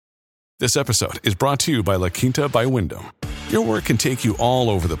This episode is brought to you by La Quinta by Wyndham. Your work can take you all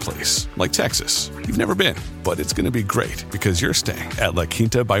over the place, like Texas. You've never been, but it's going to be great because you're staying at La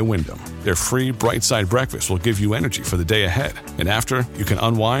Quinta by Wyndham. Their free Bright Side breakfast will give you energy for the day ahead. And after, you can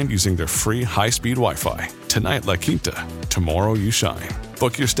unwind using their free high-speed Wi-Fi. Tonight, La Quinta. Tomorrow, you shine.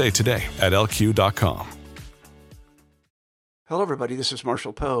 Book your stay today at lq.com. Hello, everybody. This is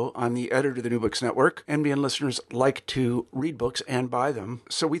Marshall Poe. I'm the editor of the New Books Network. NBN listeners like to read books and buy them.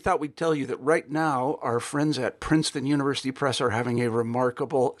 So we thought we'd tell you that right now, our friends at Princeton University Press are having a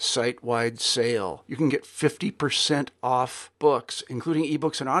remarkable site-wide sale. You can get 50% off books, including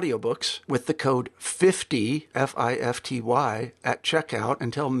ebooks and audiobooks, with the code 50, F-I-F-T-Y, at checkout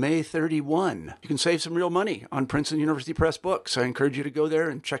until May 31. You can save some real money on Princeton University Press books. I encourage you to go there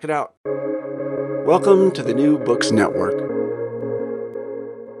and check it out. Welcome to the New Books Network.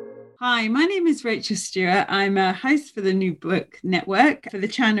 Hi, my name is Rachel Stewart. I'm a host for the New Book Network for the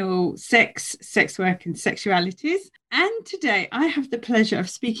channel Sex, Sex Work and Sexualities. And today I have the pleasure of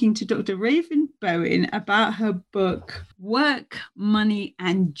speaking to Dr. Raven Bowen about her book, Work, Money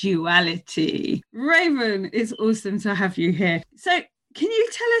and Duality. Raven, it's awesome to have you here. So can you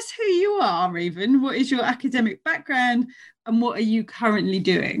tell us who you are, Raven? What is your academic background and what are you currently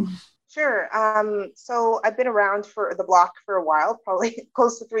doing? Sure. So I've been around for the block for a while, probably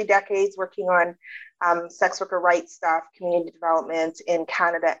close to 3 decades, working on sex worker rights stuff, community development in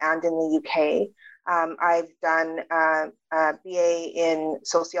Canada and in the UK. I've done a BA in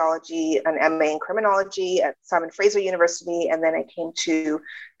sociology, an MA in criminology at Simon Fraser University, and then I came to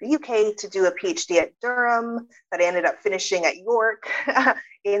the UK to do a PhD at Durham that I ended up finishing at York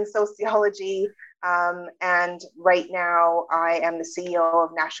in sociology. And right now I am the CEO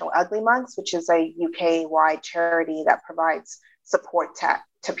of National Ugly Mugs, which is a UK-wide charity that provides support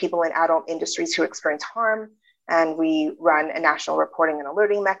to people in adult industries who experience harm. And we run a national reporting and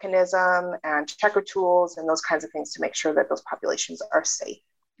alerting mechanism and checker tools and those kinds of things to make sure that those populations are safe.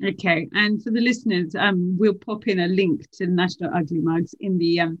 Okay. And for the listeners, we'll pop in a link to National Ugly Mugs in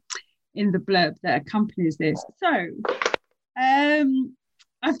the blurb that accompanies this. So,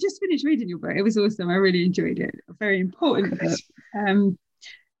 I've just finished reading your book. It was awesome. I really enjoyed it. A very important book.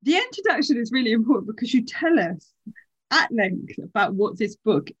 The introduction is really important because you tell us at length about what this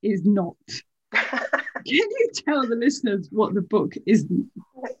book is not. Can you tell the listeners what the book isn't?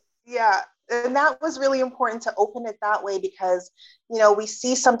 Yeah, and that was really important to open it that way because, we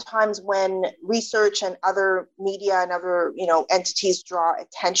see sometimes when research and other media and other, entities draw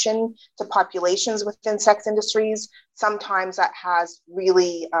attention to populations within sex industries, sometimes that has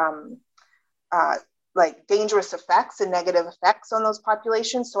really dangerous effects and negative effects on those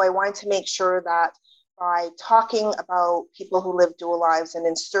populations. So I wanted to make sure that by talking about people who live dual lives and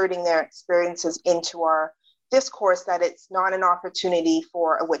inserting their experiences into our discourse, that it's not an opportunity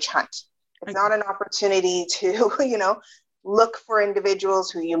for a witch hunt. It's not an opportunity to, look for individuals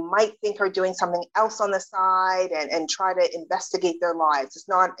who you might think are doing something else on the side and try to investigate their lives. It's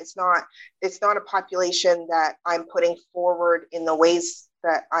not a population that I'm putting forward in the ways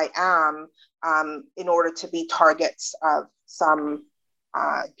that I am in order to be targets of some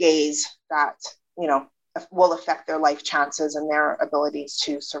gaze that, will affect their life chances and their abilities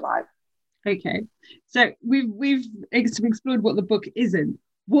to survive. Okay. So we've explored what the book isn't.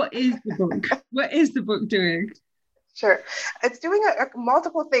 What is the book? What is the book doing? Sure. It's doing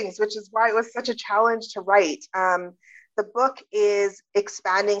multiple things, which is why it was such a challenge to write. The book is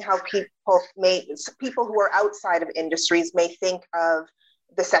expanding how people who are outside of industries may think of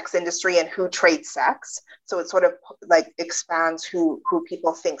the sex industry and who trades sex. So it sort of expands who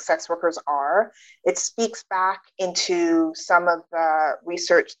people think sex workers are. It speaks back into some of the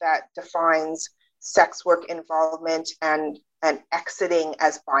research that defines sex work involvement and exiting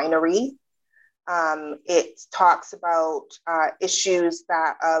as binary. It talks about issues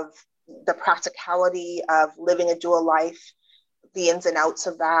of the practicality of living a dual life, the ins and outs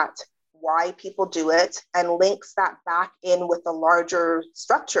of that, why people do it, and links that back in with the larger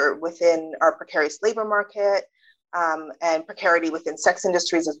structure within our precarious labor market and precarity within sex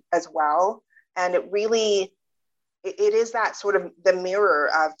industries as well. And it is that sort of the mirror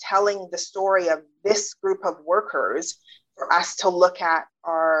of telling the story of this group of workers for us to look at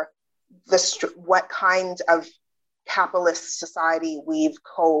what kind of capitalist society we've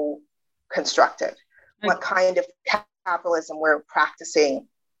co-constructed, okay. What kind of capitalism we're practicing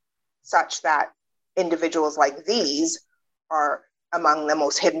such that individuals like these are among the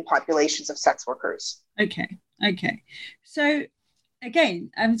most hidden populations of sex workers. Okay. So again,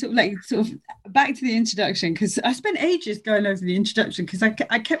 I'm sort of back to the introduction, because I spent ages going over the introduction because I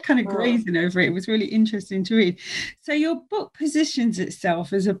kept kind of grazing over it. It was really interesting to read. So your book positions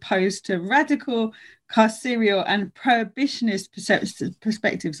itself as opposed to radical, carceral, and prohibitionist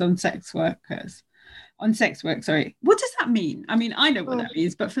perspectives on sex work. Sorry. What does that mean? I mean, I know what that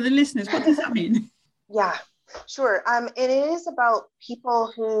means, but for the listeners, what does that mean? Yeah, sure. It is about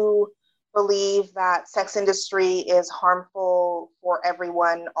people who believe that sex industry is harmful for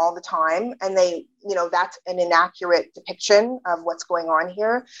everyone all the time. And they, that's an inaccurate depiction of what's going on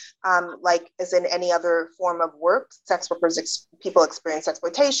here. Like as in any other form of work, sex workers, people experience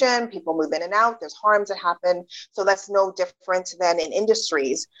exploitation, people move in and out, there's harms that happen. So that's no different than in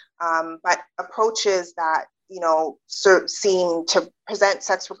industries. But approaches that seem to present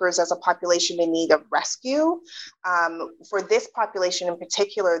sex workers as a population in need of rescue. For this population in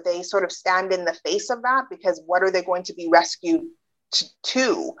particular, they sort of stand in the face of that, because what are they going to be rescued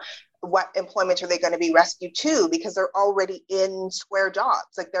to? What employment are they going to be rescued to? Because they're already in square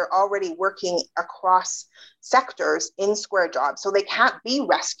jobs. Like they're already working across sectors in square jobs. So they can't be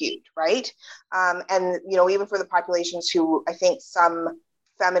rescued, right? And, even for the populations who I think some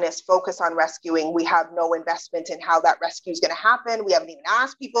feminists focus on rescuing, we have no investment in how that rescue is going to happen. We haven't even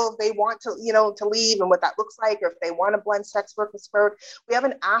asked people if they want to, to leave and what that looks like, or if they want to blend sex work with sport. We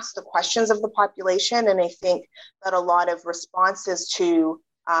haven't asked the questions of the population. And I think that a lot of responses to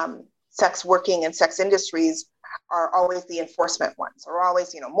sex working and sex industries are always the enforcement ones, or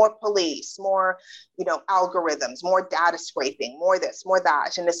always, more police, more, algorithms, more data scraping, more this, more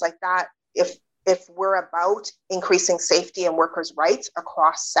that. And it's like that. If we're about increasing safety and workers' rights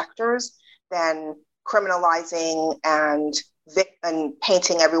across sectors, then criminalizing and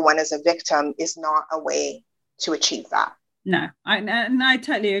painting everyone as a victim is not a way to achieve that. No, I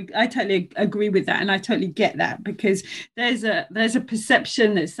totally agree with that, and I totally get that, because there's a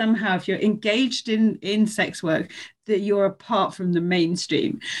perception that somehow if you're engaged in sex work, that you're apart from the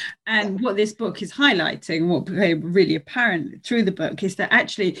mainstream. And what this book is highlighting, what became really apparent through the book, is that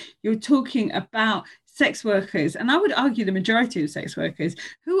actually you're talking about sex workers, and I would argue the majority of sex workers,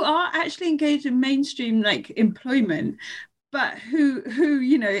 who are actually engaged in mainstream employment, but who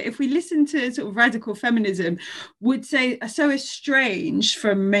if we listen to sort of radical feminism, would say are so estranged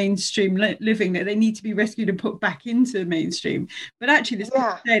from mainstream living that they need to be rescued and put back into mainstream. But actually this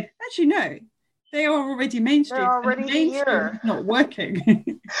book said, actually no, they are already mainstream. They're already here. Not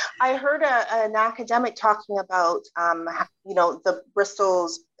working. I heard an academic talking about, the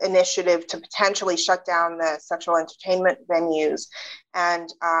Bristol's initiative to potentially shut down the sexual entertainment venues. And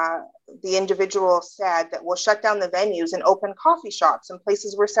the individual said that we'll shut down the venues and open coffee shops and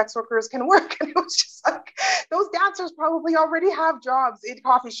places where sex workers can work. And it was just like, those dancers probably already have jobs in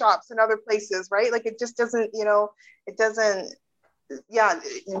coffee shops and other places, right? Like it just doesn't, it doesn't. Yeah,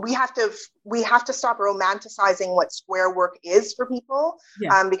 we have to stop romanticizing what square work is for people,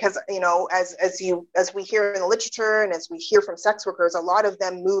 because as we hear in the literature and as we hear from sex workers, a lot of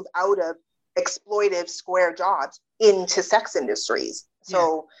them move out of exploitive square jobs into sex industries.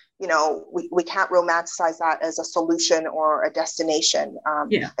 So we can't romanticize that as a solution or a destination.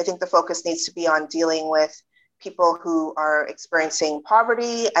 I think the focus needs to be on dealing with people who are experiencing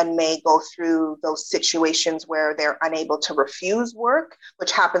poverty and may go through those situations where they're unable to refuse work,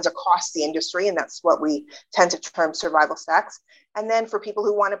 which happens across the industry. And that's what we tend to term survival sex. And then for people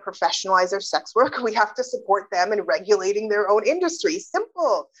who want to professionalize their sex work, we have to support them in regulating their own industry.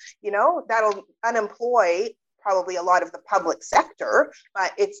 Simple, that'll unemploy probably a lot of the public sector,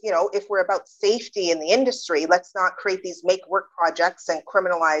 but it's, if we're about safety in the industry, let's not create these make work projects and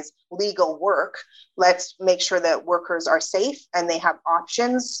criminalize legal work. Let's make sure that workers are safe and they have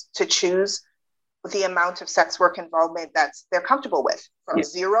options to choose the amount of sex work involvement they're comfortable with, from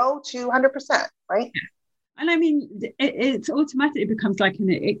 0 to 100%, right? And I mean, it's automatically becomes like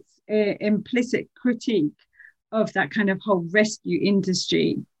an implicit critique of that kind of whole rescue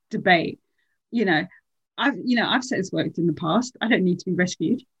industry debate. I've sex worked in the past. I don't need to be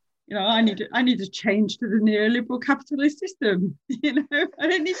rescued. I need to change to the neoliberal capitalist system. I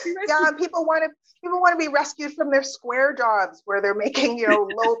don't need to be rescued. Yeah, people want to be rescued from their square jobs where they're making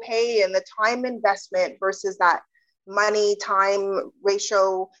low pay, and the time investment versus that money time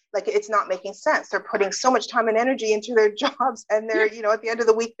ratio, like it's not making sense. They're putting so much time and energy into their jobs, and they're at the end of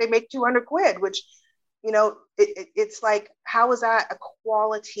the week they make 200 quid, which it's like, how is that a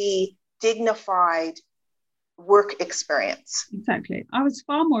quality, dignified work experience? Exactly. I was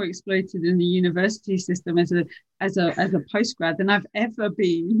far more exploited in the university system as a postgrad than I've ever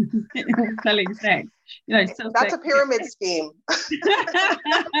been selling sex. That's a pyramid scheme.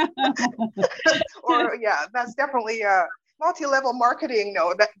 Or that's definitely multi-level marketing.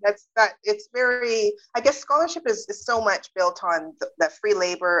 No, that it's very, I guess scholarship is so much built on the free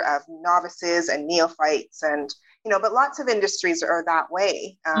labor of novices and neophytes, and but lots of industries are that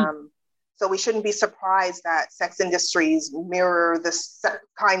way. So we shouldn't be surprised that sex industries mirror the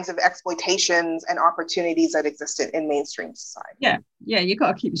kinds of exploitations and opportunities that exist in mainstream society. Yeah, you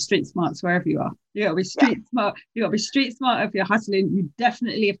got to keep your street smarts wherever you are. You got to be street smart. You got to be street smart if you're hustling. You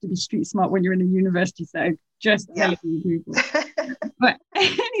definitely have to be street smart when you're in a university setting. Just telling you people. But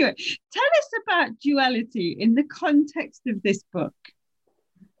anyway, tell us about duality in the context of this book.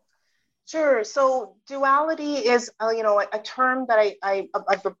 Sure. So duality is, a term that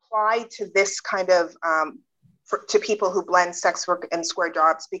I've applied to this kind of, to people who blend sex work and square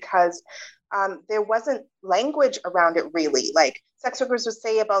jobs, because there wasn't language around it really. Like sex workers would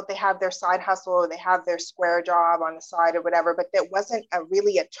say about they have their side hustle or they have their square job on the side or whatever, but there wasn't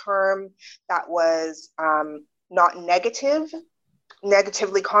really a term that was not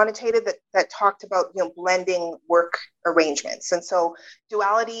negatively connotated that talked about blending work arrangements. And so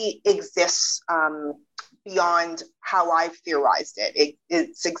duality exists beyond how I've theorized it.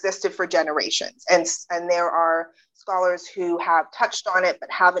 It's existed for generations, and there are scholars who have touched on it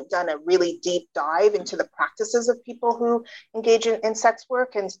but haven't done a really deep dive into the practices of people who engage in sex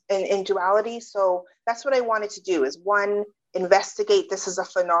work and in duality. So that's what I wanted to do, is one, investigate this as a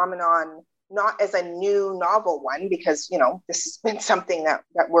phenomenon, not as a new novel one, because, this has been something that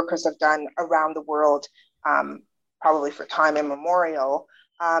workers have done around the world, probably for time immemorial,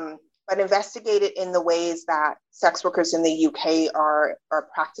 but investigate it in the ways that sex workers in the UK are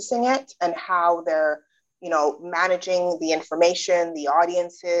practicing it, and how they're, managing the information, the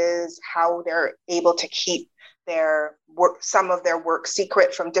audiences, how they're able to keep their work, some of their work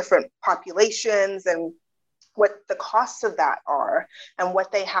secret from different populations, and what the costs of that are, and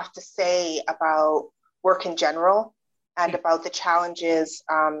what they have to say about work in general, and about the challenges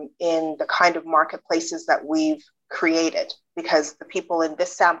in the kind of marketplaces that we've created. Because the people in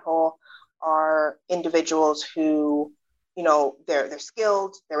this sample are individuals who, they're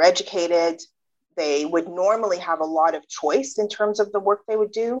skilled, they're educated, they would normally have a lot of choice in terms of the work they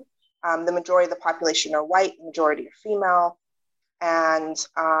would do. The majority of the population are white, the majority are female, and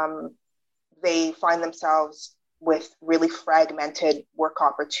they find themselves with really fragmented work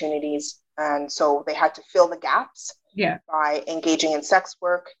opportunities. And so they had to fill the gaps by engaging in sex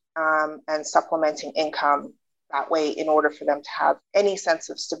work and supplementing income that way, in order for them to have any sense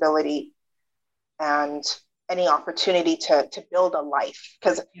of stability and any opportunity to build a life.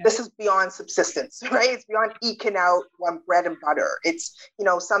 Because this is beyond subsistence, right? It's beyond eking out one bread and butter. It's,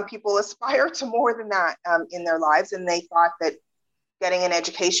 some people aspire to more than that in their lives, and they thought that getting an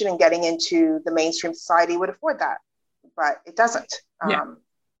education and getting into the mainstream society would afford that, but it doesn't. And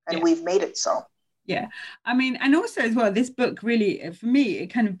we've made it so. Yeah. I mean, and also as well, this book really, for me, it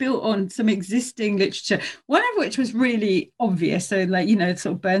kind of built on some existing literature, one of which was really obvious. So like,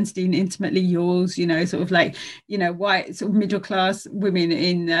 sort of Bernstein, Intimately Yours, sort of like, white sort of middle class women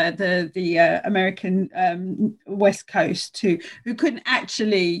in the American West Coast who couldn't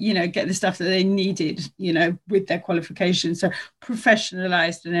actually, get the stuff that they needed, with their qualifications. So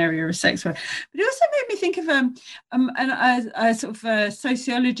professionalized an area of sex work. But it also made me think of a sort of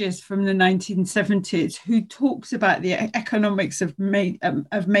sociologist from the 1970s who talks about the economics of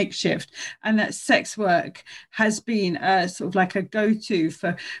makeshift, and that sex work has been sort of like a go-to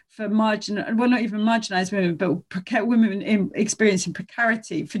for not even marginalized women, but women experiencing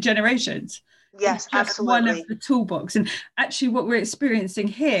precarity for generations. Yes, absolutely. One of the toolbox. And actually what we're experiencing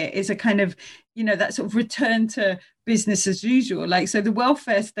here is a kind of, that sort of return to business as usual. Like, so the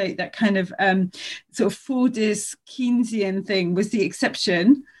welfare state, that kind of sort of Fordist Keynesian thing was the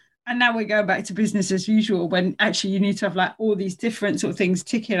exception. And now we're going back to business as usual, when actually you need to have like all these different sort of things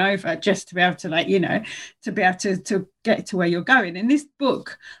ticking over just to be able to to be able to get to where you're going. And this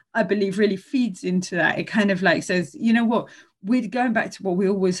book, I believe, really feeds into that. It kind of like says, what, we're going back to what we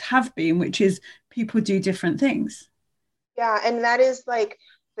always have been, which is people do different things. Yeah. And that is like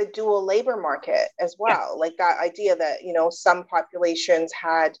the dual labor market as well. Like that idea that, some populations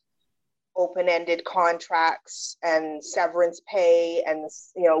had open-ended contracts and severance pay and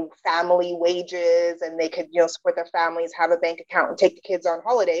family wages, and they could support their families, have a bank account, and take the kids on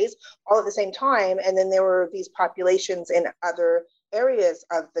holidays all at the same time. And then there were these populations in other areas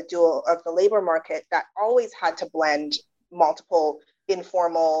of the labor market that always had to blend multiple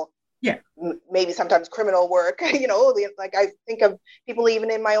informal, maybe sometimes criminal work. Like I think of people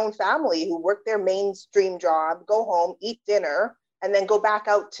even in my own family who work their mainstream job, go home, eat dinner, and then go back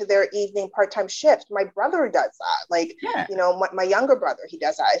out to their evening part-time shift. My brother does that. Like, my younger brother, he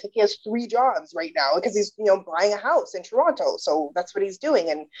does that. I think he has 3 jobs right now because he's, buying a house in Toronto. So that's what he's doing.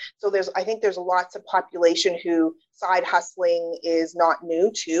 And so I think there's lots of population who side hustling is not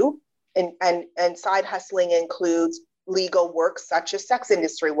new to. And side hustling includes legal work, such as sex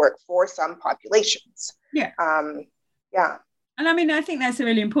industry work for some populations. Yeah. Yeah. And I mean, I think that's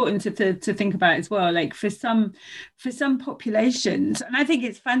really important to think about as well. Like for some populations, and I think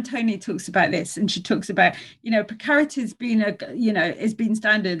it's Fantoni talks about this, and she talks about, precarity has been has been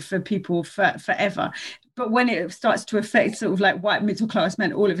standard for people forever. But when it starts to affect sort of like white middle class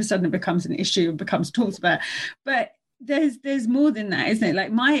men, all of a sudden it becomes an issue and becomes talked about. But there's more than that, isn't it?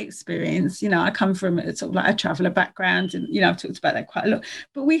 Like my experience, I come from a sort of like a traveler background, and I've talked about that quite a lot.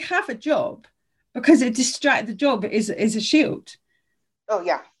 But we have a job because the job is a shield. Oh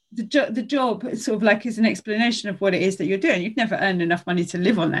yeah. The job sort of like is an explanation of what it is that you're doing. You'd never earn enough money to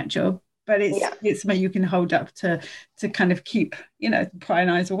live on that job, but it's something you can hold up to kind of keep, prying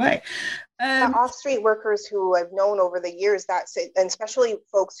eyes away. Off-street workers who I've known over the years, and especially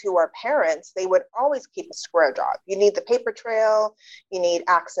folks who are parents, they would always keep a square job. You need the paper trail, you need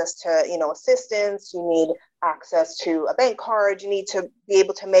access to, assistance, you need access to a bank card, you need to be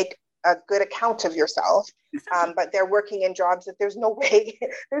able to make a good account of yourself. But they're working in jobs that there's no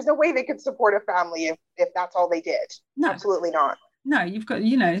way they could support a family if that's all they did. No. Absolutely not. No, you've got,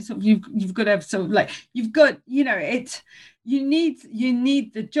 you've got to have sort of like, you've got, you need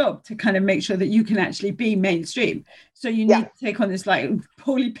the job to kind of make sure that you can actually be mainstream. So you need to take on this like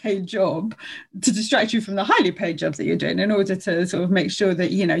poorly paid job to distract you from the highly paid jobs that you're doing in order to sort of make sure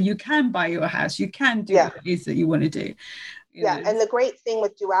that, you can buy your house, you can do what it is that you want to do. And the great thing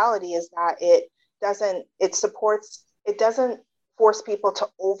with duality is that it doesn't force people to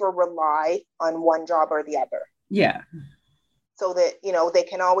over rely on one job or the other. Yeah. So that, they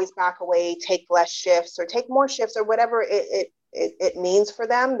can always back away, take less shifts or take more shifts or whatever it means for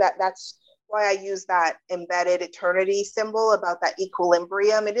them. That's why I use that embedded eternity symbol about that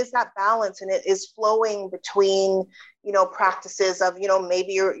equilibrium. It is that balance, and it is flowing between, practices of,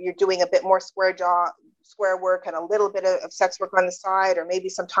 maybe you're doing a bit more square work and a little bit of sex work on the side, or maybe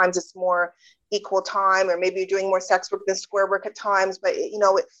sometimes it's more equal time, or maybe you're doing more sex work than square work at times, but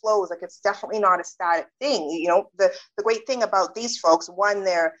it flows. Like, it's definitely not a static thing. The great thing about these folks, one,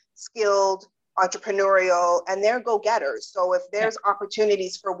 they're skilled, entrepreneurial, and they're go-getters. So if there's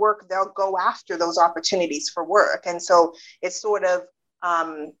opportunities for work, they'll go after those opportunities for work. And so it's sort of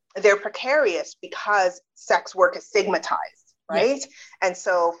they're precarious because sex work is stigmatized, right? Yeah. And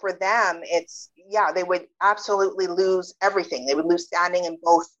so for them, they would absolutely lose everything. They would lose standing in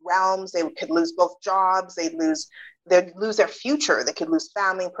both realms. They could lose both jobs. They'd lose their future. They could lose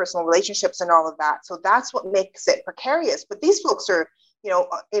family and personal relationships and all of that. So that's what makes it precarious. But these folks are,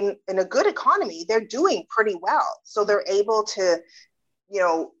 in a good economy, they're doing pretty well. So they're able to,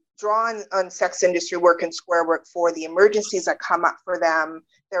 draw on sex industry work and square work for the emergencies that come up for them.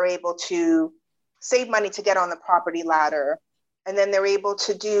 They're able to save money to get on the property ladder. And then they're able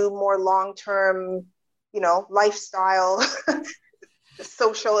to do more long-term, lifestyle,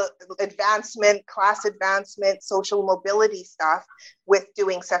 social advancement, class advancement, social mobility stuff with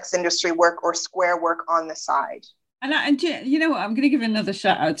doing sex industry work or square work on the side. And you know what? I'm going to give another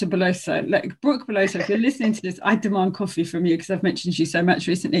shout out to Beloso. Like, Brooke Beloso, if you're listening to this, I demand coffee from you because I've mentioned you so much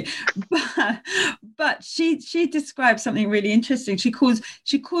recently. But she describes something really interesting. She calls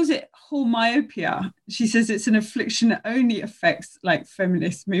it whole myopia. She says it's an affliction that only affects like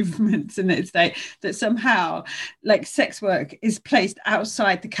feminist movements, and it's like that somehow like sex work is placed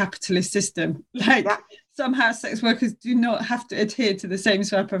outside the capitalist system. Like. Yeah. Somehow sex workers do not have to adhere to the same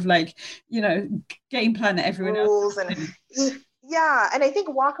sort of like, game plan that everyone else does. Yeah. And I think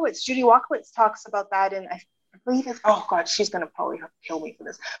Judy Walkowicz talks about that. And I believe she's going to probably kill me for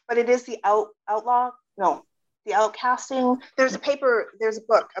this, but it is the outcasting. There's a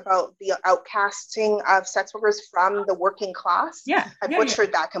book about the outcasting of sex workers from the working class. Yeah. I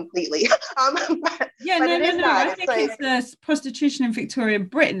butchered that completely. I think it's the prostitution in Victorian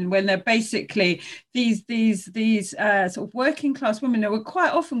Britain, when they're basically these sort of working class women that were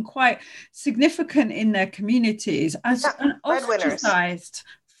quite often quite significant in their communities and ostracized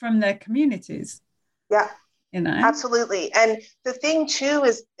from their communities. Yeah. Absolutely. And the thing too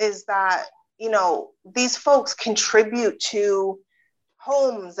is that these folks contribute to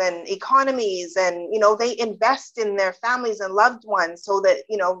homes and economies, and, they invest in their families and loved ones so that,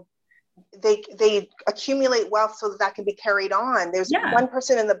 they accumulate wealth so that can be carried on. There's one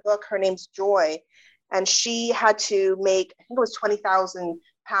person in the book, her name's Joy, and she had to make, I think it was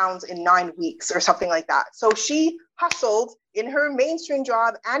 £20,000 in 9 weeks or something like that. So she hustled in her mainstream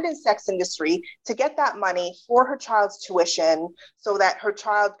job and in sex industry to get that money for her child's tuition so that her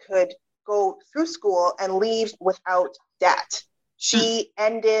child could go through school and leave without debt. She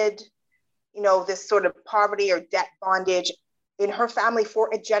ended, this sort of poverty or debt bondage in her family for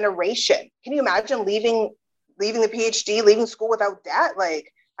a generation. Can you imagine leaving the PhD, leaving school without debt?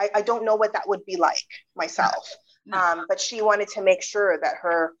 Like, I don't know what that would be like myself. No. But she wanted to make sure that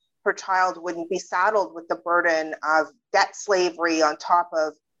her child wouldn't be saddled with the burden of debt slavery on top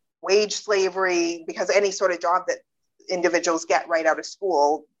of wage slavery, because any sort of job that individuals get right out of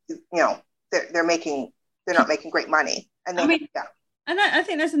school, they're not making great money. And And I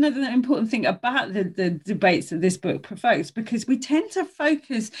think that's another important thing about the debates that this book provokes, because we tend to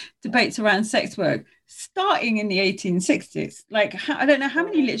focus debates around sex work starting in the 1860s. Like, I don't know how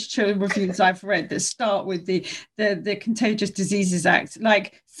many literature reviews I've read that start with the Contagious Diseases Act.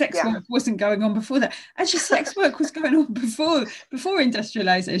 Like, sex work wasn't going on before that. Actually, sex work was going on before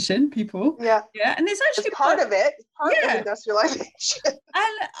industrialization, people. Yeah. And there's actually it's part of industrialization.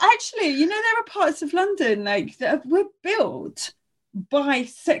 And actually, there are parts of London like that were built by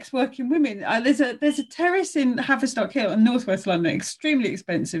sex working women. There's a terrace in Haverstock Hill in northwest London, extremely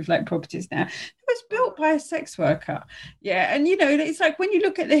expensive like properties now. It was built by a sex worker. And it's like when you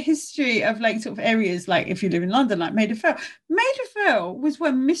look at the history of like sort of areas, like if you live in London, like Maida Vale was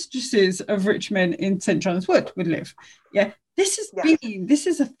where mistresses of rich men in St John's Wood would live. This is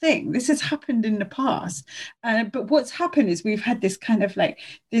a thing. This has happened in the past. But what's happened is we've had this kind of like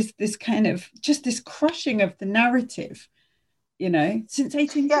this kind of just this crushing of the narrative, since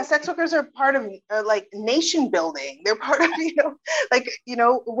 18. Yeah, sex workers are part of like nation building. They're part of,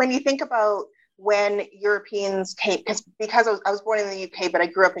 when you think about when Europeans came, because I was born in the UK, but I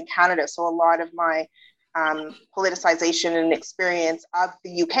grew up in Canada. So a lot of my politicization and experience of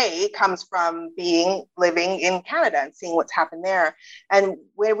the UK comes from living in Canada and seeing what's happened there. And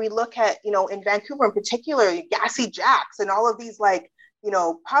where we look at, in Vancouver in particular, Gassy Jacks and all of these like,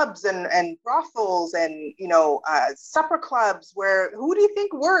 pubs and brothels and, supper clubs where who do you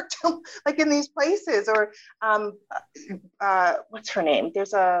think worked like in these places? Or what's her name?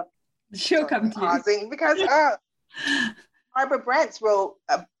 There's she'll come to you. Because Barbara Brents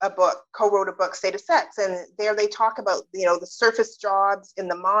co-wrote a book, State of Sex. And there they talk about, the surface jobs in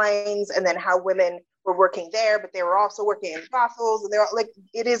the mines and then how women were working there, but they were also working in brothels. And they're like,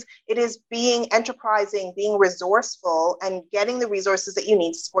 it is being enterprising, being resourceful and getting the resources that you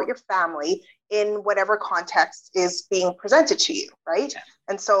need to support your family in whatever context is being presented to you, right? Yeah.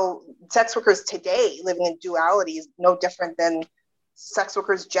 And so sex workers today living in duality is no different than sex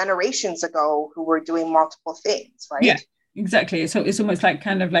workers generations ago who were doing multiple things, right? Yeah. Exactly. So it's almost like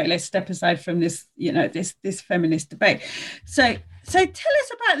kind of like, let's step aside from this, this feminist debate. So tell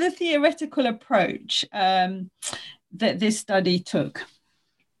us about the theoretical approach that this study took.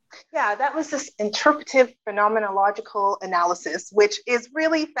 Yeah, that was this interpretive phenomenological analysis, which is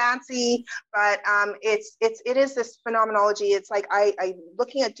really fancy, but it is this phenomenology. It's like I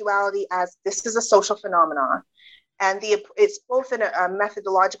looking at duality as this is a social phenomenon. And it's both a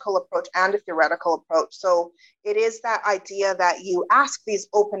methodological approach and a theoretical approach. So it is that idea that you ask these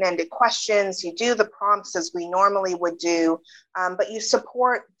open-ended questions, you do the prompts as we normally would do, but you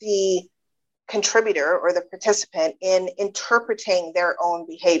support the contributor or the participant in interpreting their own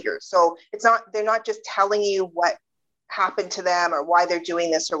behavior. So they're not just telling you what happened to them or why they're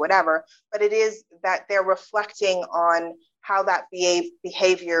doing this or whatever, but it is that they're reflecting on how that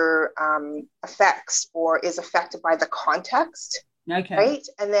behavior affects or is affected by the context, right?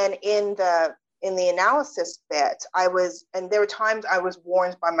 And then in the analysis bit, there were times I was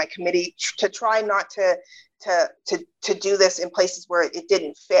warned by my committee to try not to do this in places where it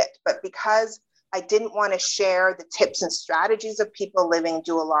didn't fit, but because I didn't want to share the tips and strategies of people living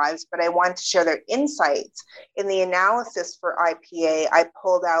dual lives, but I wanted to share their insights. In the analysis for IPA, I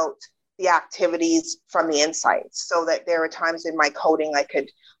pulled out the activities from the insights so that there are times in my coding I could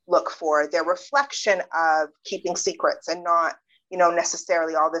look for their reflection of keeping secrets and not,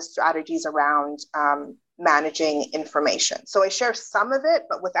 necessarily all the strategies around managing information. So I share some of it,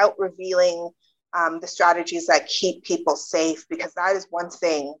 but without revealing the strategies that keep people safe, because that is one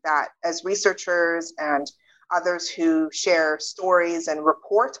thing that as researchers and others who share stories and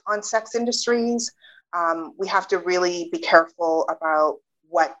report on sex industries, we have to really be careful about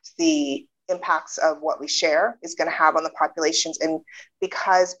what the impacts of what we share is going to have on the populations. And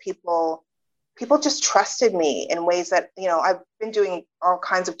because people just trusted me in ways that, I've been doing all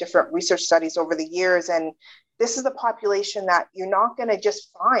kinds of different research studies over the years. And this is the population that you're not going to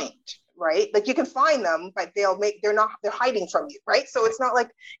just find, right? Like you can find them, but they're hiding from you, right? So it's not like,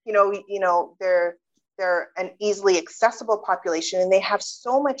 they're they're an easily accessible population, and they have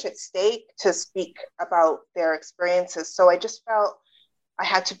so much at stake to speak about their experiences. So I just felt I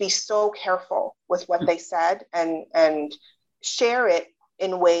had to be so careful with what they said and share it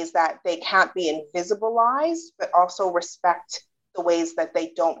in ways that they can't be invisibilized, but also respect the ways that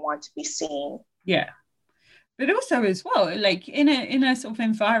they don't want to be seen. Yeah. But also as well, like in a sort of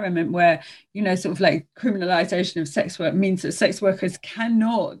environment where, you know, sort of like criminalization of sex work means that sex workers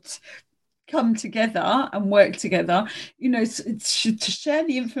cannot come together and work together, you know, to share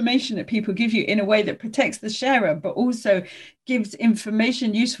the information that people give you in a way that protects the sharer, but also gives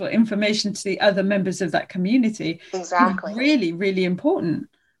information, useful information to the other members of that community. Exactly. Really, really important,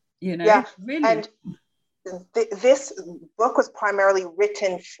 you know. Yeah. Really. And this book was primarily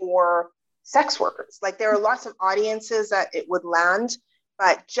written for sex workers. Like, there are lots of audiences that it would land,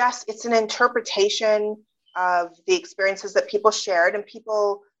 but just it's an interpretation of the experiences that people shared, and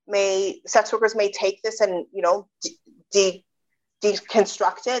sex workers may take this and, you know,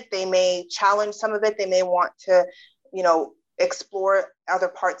 deconstruct it. They may challenge some of it. They may want to, you know, explore other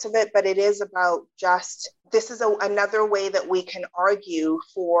parts of it, but it is about this is another way that we can argue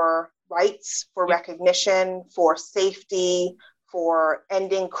for rights, for recognition, for safety, for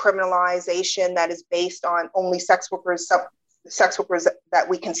ending criminalization that is based on only sex workers that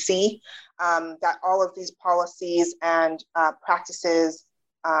we can see, that all of these policies and practices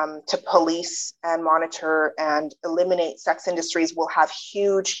to police and monitor and eliminate sex industries will have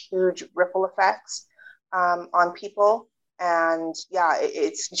huge, huge ripple effects on people. And yeah,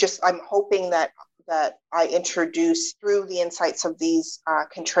 it's just, I'm hoping that I introduce, through the insights of these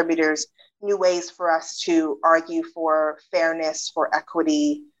contributors, new ways for us to argue for fairness, for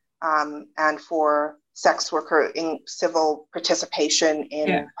equity, and for sex worker in civil participation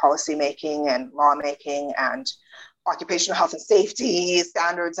in policymaking and lawmaking and occupational health and safety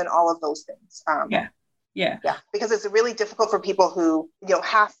standards and all of those things. Yeah. Because it's really difficult for people who, you know,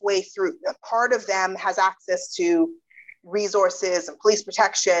 halfway through, part of them has access to resources and police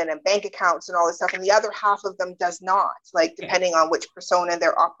protection and bank accounts and all this stuff, and the other half of them does not, like, depending on which persona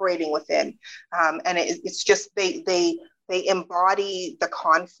they're operating within. And it's just they embody the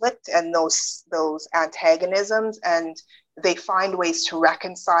conflict and those antagonisms, and they find ways to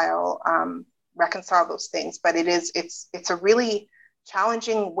reconcile those things. But it's a really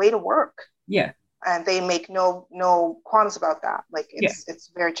challenging way to work. Yeah. And they make no qualms about that. Like, it's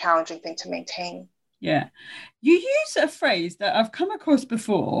a very challenging thing to maintain. Yeah. You use a phrase that I've come across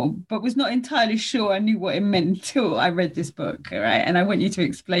before, but was not entirely sure I knew what it meant until I read this book, all right? And I want you to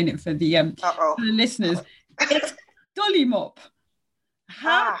explain it for the listeners. It's dolly mop.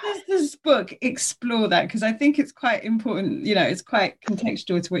 How does this book explore that? Because I think it's quite important, you know, it's quite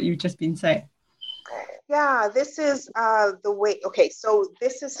contextual to what you've just been saying. Yeah, this is the way. Okay, so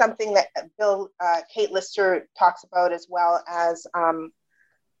this is something that Kate Lister talks about, as well as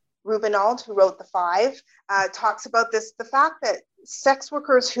Ruben Auld, who wrote The Five, talks about this, the fact that sex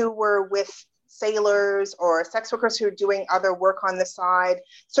workers who were with sailors or sex workers who are doing other work on the side,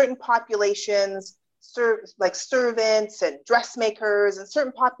 certain populations, like servants and dressmakers, and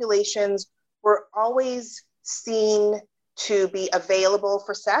certain populations were always seen to be available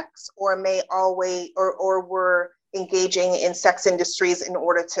for sex, or may always, or were engaging in sex industries in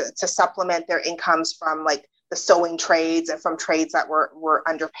order to supplement their incomes from, like, the sewing trades and from trades that were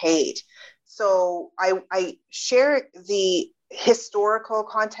underpaid. So I share the historical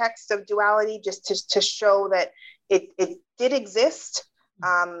context of duality just to show that it did exist.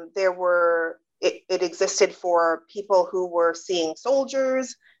 It existed for people who were seeing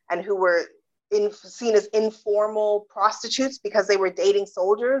soldiers and who were seen as informal prostitutes because they were dating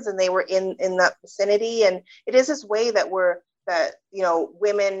soldiers and they were in that vicinity. And it is this way that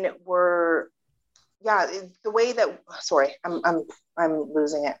women were, the way that, sorry, I'm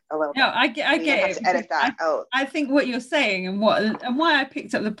losing it a little bit. No, I get it. To edit that out. I think what you're saying and why I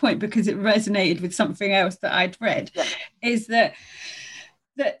picked up the point, because it resonated with something else that I'd read, is that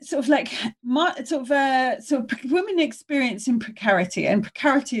sort of like women experiencing precarity, and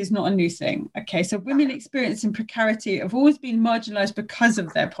precarity is not a new thing. Okay, so women experiencing precarity have always been marginalized because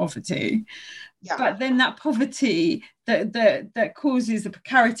of their poverty. Yeah. But then that poverty that causes the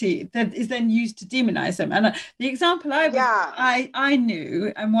precarity that is then used to demonize them. And the example I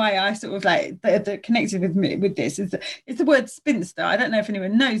knew, and why I sort of like that connected with me with this is the word spinster. I don't know if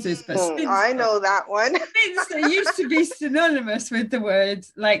anyone knows this, but spinster, I know that one. Spinster used to be synonymous with the word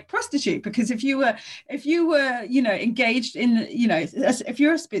like prostitute, because if you were engaged in, if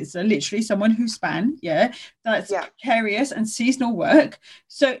you're a spinster, literally someone who span, that's precarious and seasonal work.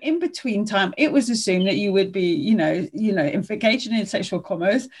 So in between time, it it was assumed that you would be, engaging in sexual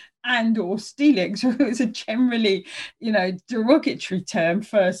commerce and or stealing. So it was a generally, derogatory term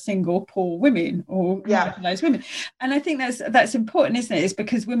for single poor women or marginalized women. And I think that's important, isn't it? It's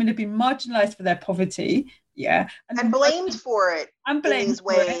because women have been marginalized for their poverty. Yeah. And blamed for it in these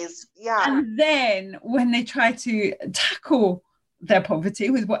ways. Yeah. And then when they try to tackle their poverty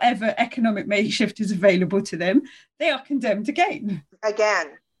with whatever economic makeshift is available to them, they are condemned again.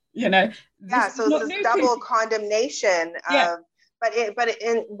 So it's this double condemnation of, but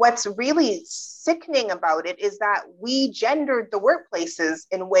what's really sickening about it is that we gendered the workplaces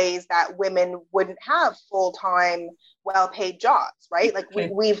in ways that women wouldn't have full-time, well-paid jobs, right? Like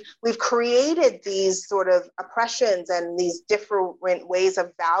we've created these sort of oppressions and these different ways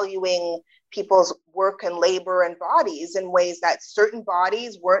of valuing people's work and labor and bodies in ways that certain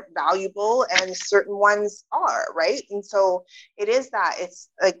bodies weren't valuable and certain ones are, right? And so it is that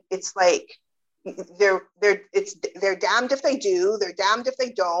it's like they're damned if they do, they're damned if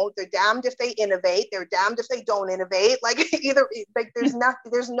they don't, they're damned if they innovate, they're damned if they don't innovate.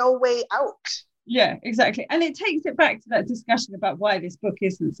 There's no way out. Yeah, exactly. And it takes it back to that discussion about why this book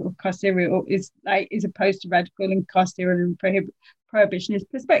isn't sort of carceral, or is opposed to radical and carceral and prohibitionist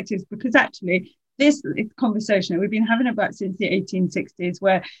perspectives, because actually this conversation we've been having about since the 1860s,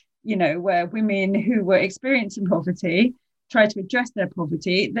 where women who were experiencing poverty try to address their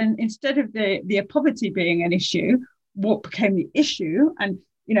poverty, then instead of the poverty being an issue, what became the issue? And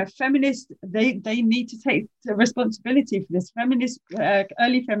feminists, they need to take the responsibility for this.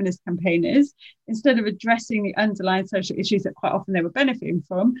 Early feminist campaigners, instead of addressing the underlying social issues that quite often they were benefiting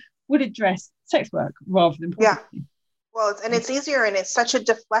from, would address sex work rather than poverty. Yeah. Well, it's easier, and it's such a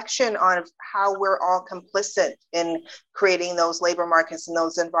deflection on how we're all complicit in creating those labor markets and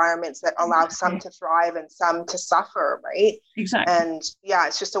those environments that allow some to thrive and some to suffer, right? Exactly. And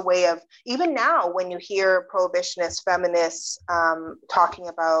it's just a way of, even now when you hear prohibitionists, feminists talking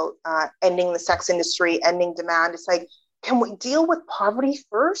about ending the sex industry, ending demand, it's like, can we deal with poverty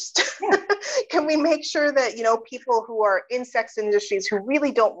first? Yeah. Can we make sure that, people who are in sex industries who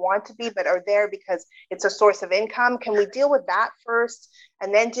really don't want to be, but are there because it's a source of income, can we deal with that first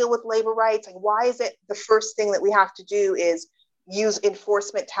and then deal with labor rights? Like, why is it the first thing that we have to do is use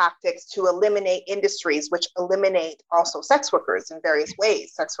enforcement tactics to eliminate industries, which eliminate also sex workers in various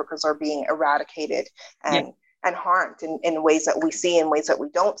ways? Sex workers are being eradicated and harmed in ways that we see, in ways that we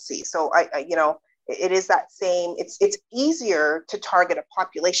don't see. So it is that same, it's easier to target a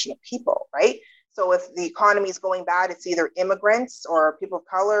population of people, right? So if the economy is going bad, it's either immigrants or people of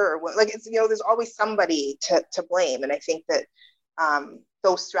color, or there's always somebody to blame. And I think that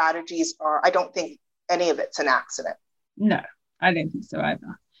those strategies I don't think any of it's an accident. No, I don't think so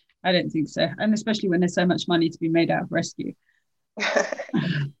either. I don't think so. And especially when there's so much money to be made out of rescue.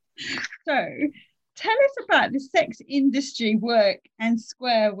 So tell us about the sex industry work and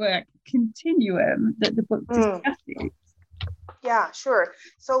square work continuum that the book discusses. Yeah, sure.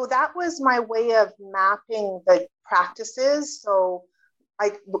 So that was my way of mapping the practices. So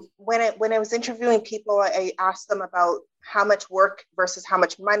when I was interviewing people, I asked them about how much work versus how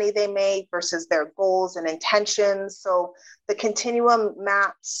much money they made versus their goals and intentions. So the continuum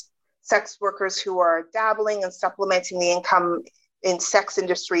maps sex workers who are dabbling and supplementing the income in sex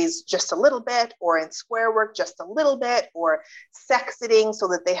industries just a little bit, or in square work just a little bit, or sexiting so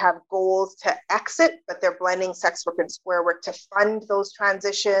that they have goals to exit, but they're blending sex work and square work to fund those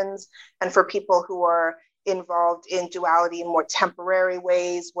transitions. And for people who are involved in duality in more temporary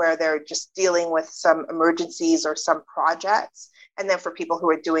ways, where they're just dealing with some emergencies or some projects. And then for people who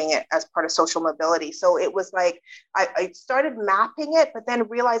are doing it as part of social mobility. So it was like, I started mapping it, but then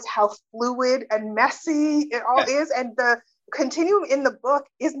realized how fluid and messy it all is. And the continuum in the book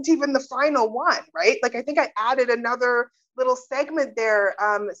isn't even the final one, right? Like, I think I added another little segment there.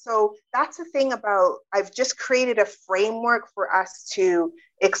 So that's the thing about, I've just created a framework for us to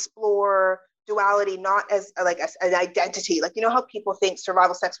explore duality, not as an identity. Like, how people think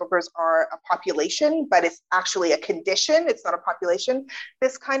survival sex workers are a population, but it's actually a condition. It's not a population.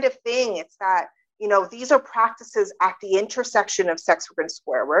 This kind of thing, it's that, these are practices at the intersection of sex work and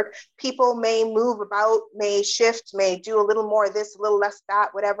square work. People may move about, may shift, may do a little more of this, a little less that,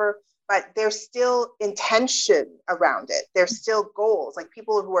 whatever, but there's still intention around it. There's still goals. Like,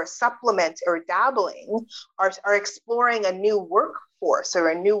 people who are supplement or dabbling are exploring a new workforce or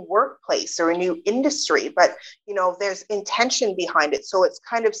a new workplace or a new industry, but there's intention behind it. So it's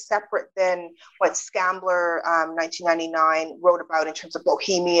kind of separate than what Scambler 1999 wrote about in terms of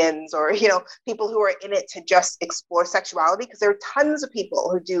bohemians, or people who are in it to just explore sexuality, because there are tons of people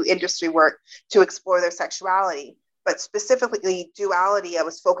who do industry work to explore their sexuality. but specifically duality, I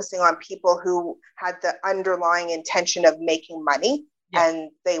was focusing on people who had the underlying intention of making money. Yeah.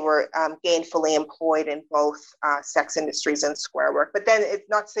 And they were gainfully employed in both sex industries and square work. But then it's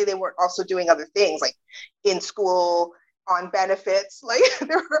not to say they weren't also doing other things, like in school, on benefits. Like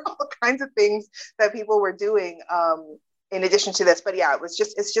there were all kinds of things that people were doing in addition to this. But yeah,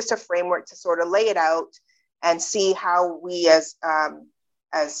 it's just a framework to sort of lay it out and see how we as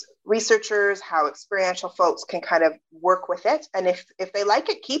researchers, how experiential folks can kind of work with it. And if they like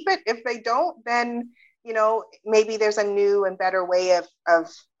it, keep it. If they don't, then maybe there's a new and better way of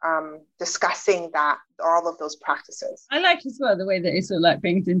discussing all of those practices. I like as well the way that it sort of like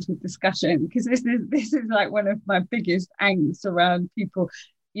brings into discussion, because this is like one of my biggest angst around people,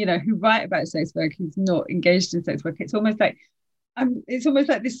 who write about sex work, who's not engaged in sex work. It's almost like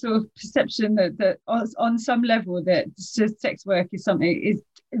this sort of perception that on some level that sex work is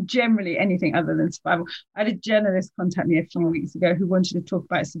generally anything other than survival. I had a journalist contact me a few weeks ago who wanted to talk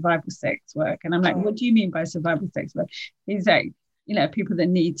about survival sex work, and I'm like, what do you mean by survival sex work? He's like, people that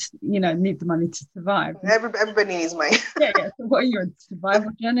need the money to survive. Everybody needs money. Yeah. So what are you, a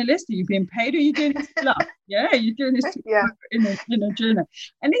survival journalist? Are you being paid, or are you doing this for love? Yeah, you're doing this in a journal.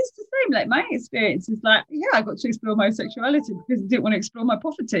 And it's the same. Like my experience is like, I got to explore my sexuality because I didn't want to explore my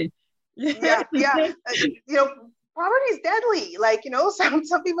poverty. Yeah. Poverty is deadly. Like,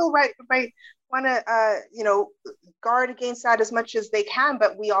 some people might want to, guard against that as much as they can,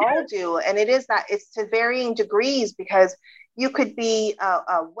 but we all do. And it's to varying degrees, because you could be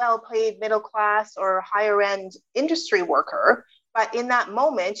a well-paid middle class or higher end industry worker, but in that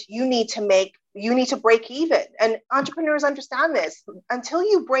moment, you need to break even. And entrepreneurs understand this. Until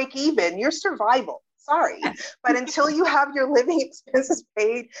you break even, your survival. Sorry, but until you have your living expenses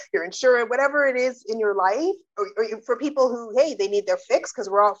paid, your insurance, whatever it is in your life, or for people who, hey, they need their fix, because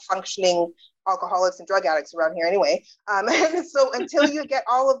we're all functioning alcoholics and drug addicts around here anyway. And so until you get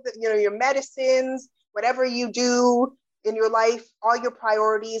all of the, your medicines, whatever you do in your life, all your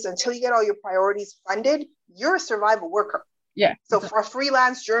priorities, until you get all your priorities funded, you're a survival worker. Yeah. So for a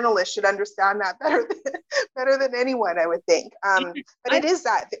freelance journalist should understand that better than anyone, I would think. But it is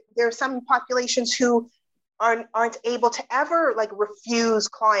that there are some populations who aren't able to ever refuse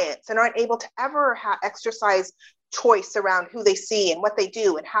clients, and aren't able to ever exercise choice around who they see and what they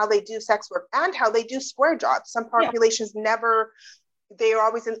do and how they do sex work and how they do square jobs. Some populations never. They're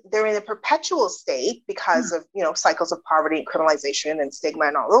in a perpetual state because of cycles of poverty and criminalization and stigma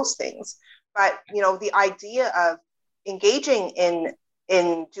and all those things. But the idea of engaging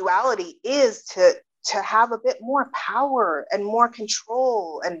in duality is to have a bit more power and more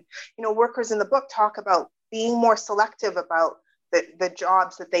control. And workers in the book talk about being more selective about the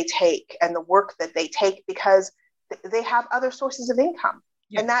jobs that they take and the work that they take, because they have other sources of income.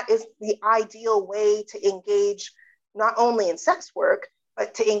 And that is the ideal way to engage, not only in sex work,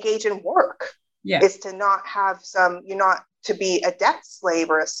 but to engage in work. Is to not have you're not to be a debt slave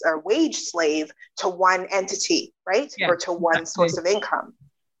or a wage slave to one entity, right? Or to one source of income.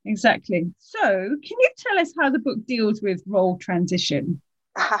 Exactly. So can you tell us how the book deals with role transition?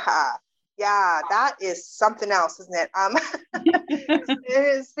 Yeah, that is something else, isn't it? It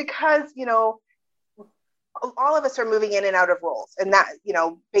is because, all of us are moving in and out of roles, and that,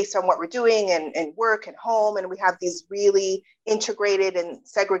 based on what we're doing and work and home, and we have these really integrated and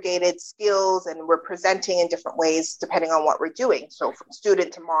segregated skills, and we're presenting in different ways depending on what we're doing. So from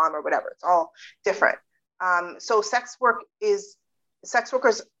student to mom or whatever, it's all different. So sex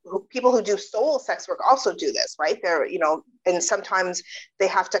workers, people who do soul sex work also do this, right? They're, and sometimes they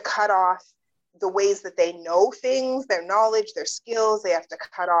have to cut off the ways that they know things, their knowledge, their skills. They have to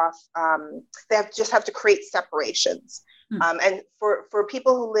cut off, just have to create separations. And for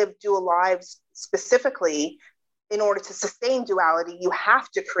people who live dual lives specifically, in order to sustain duality, you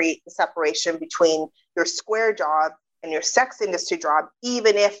have to create the separation between your square job and your sex industry job,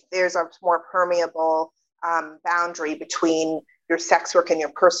 even if there's a more permeable boundary between your sex work and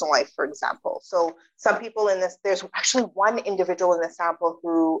your personal life, for example. So some people in this, there's actually one individual in the sample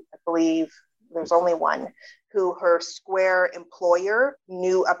who, I believe there's only one, who her square employer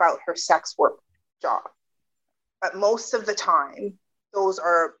knew about her sex work job. But most of the time, those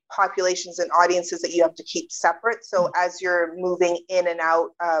are populations and audiences that you have to keep separate. So as you're moving in and out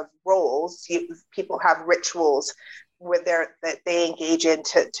of roles, people have rituals that they engage in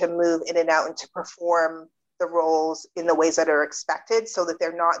to move in and out and to perform the roles in the ways that are expected, so that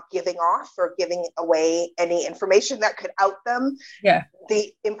they're not giving off or giving away any information that could out them. Yeah.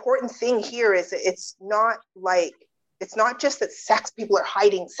 The important thing here is that it's not just that people are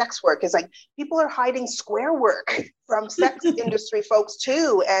hiding sex work. It's like people are hiding square work from sex industry folks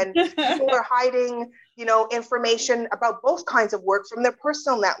too. And people are hiding, information about both kinds of work from their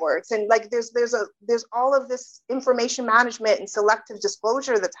personal networks. And like there's all of this information management and selective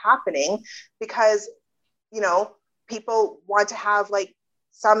disclosure that's happening because, people want to have like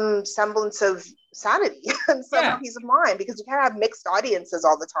some semblance of sanity and some peace of mind, because you can't have mixed audiences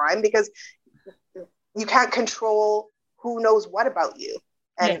all the time, because you can't control who knows what about you.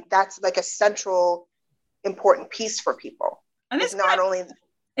 And that's like a central important piece for people. And it's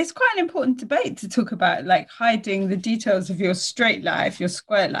quite an important debate to talk about, like hiding the details of your straight life, your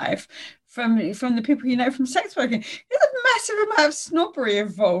square life, from the people from sex working. There's a massive amount of snobbery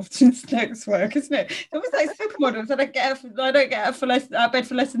involved in sex work, isn't it? It's almost like supermodels. I don't get out of bed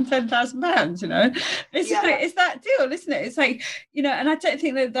for less than £10,000. It's that deal, isn't it? It's like, and I don't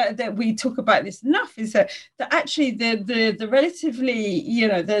think that we talk about this enough. Is that actually the relatively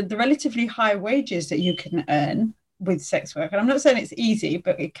the relatively high wages that you can earn with sex work, and I'm not saying it's easy,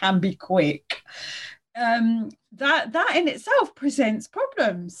 but it can be quick. That in itself presents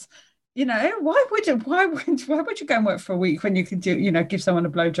problems. Why would you go and work for a week when you could give someone a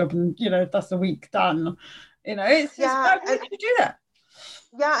blowjob and that's the week done? It's just, why would you do that?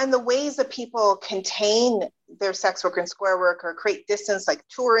 Yeah, and the ways that people contain their sex work and square work or create distance, like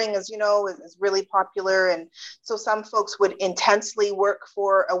touring, as you know, is really popular. And so some folks would intensely work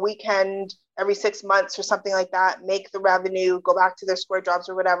for a weekend every 6 months or something like that, make the revenue, go back to their square jobs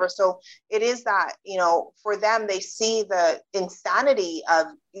or whatever. So it is that, for them, they see the insanity of,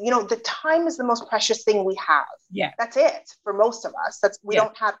 the time is the most precious thing we have. Yeah. That's it for most of us. We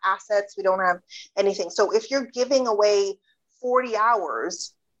don't have assets. We don't have anything. So if you're giving away 40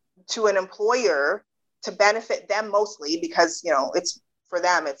 hours to an employer to benefit them mostly, because, it's for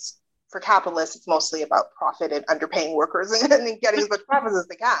them, it's for capitalists, it's mostly about profit and underpaying workers and getting as much profit as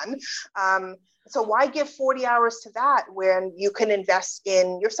they can. So why give 40 hours to that when you can invest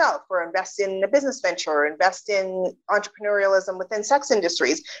in yourself, or invest in a business venture, or invest in entrepreneurialism within sex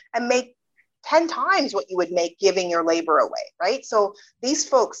industries and make 10 times what you would make giving your labor away, right? So these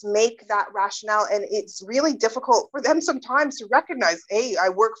folks make that rationale, and it's really difficult for them sometimes to recognize, hey, I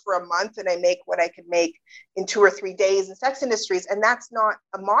work for a month and I make what I could make in 2 or 3 days in sex industries. And that's not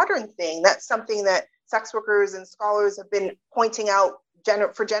a modern thing. That's something that sex workers and scholars have been pointing out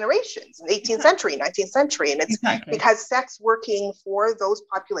for generations, in the 18th century, 19th century. And it's because sex working for those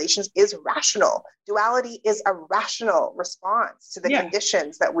populations is rational. Duality is a rational response to the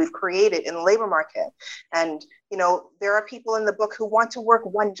conditions that we've created in the labor market. And, there are people in the book who want to work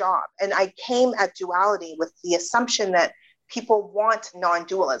one job. And I came at duality with the assumption that people want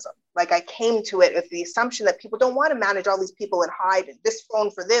non-dualism. Like I came to it with the assumption that people don't want to manage all these people and hide this phone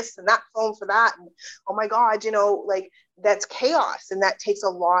for this and that phone for that. And oh my God, that's chaos. And that takes a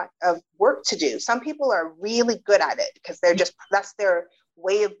lot of work to do. Some people are really good at it because that's their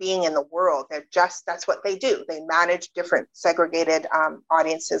way of being in the world. That's what they do. They manage different segregated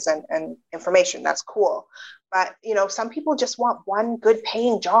audiences and information. That's cool. But, some people just want one good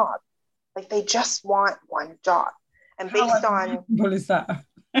paying job. Like they just want one job. And based on what is that?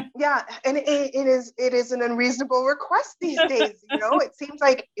 Yeah, and it is an unreasonable request these days. It seems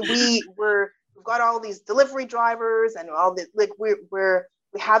like we've got all these delivery drivers and all the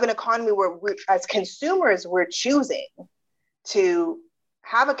we have an economy where as consumers we're choosing to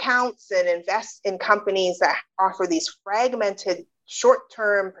have accounts and invest in companies that offer these fragmented,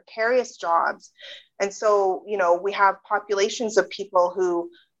 short-term, precarious jobs. And so we have populations of people who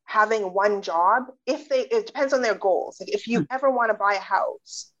having one job, it depends on their goals. Like if you ever want to buy a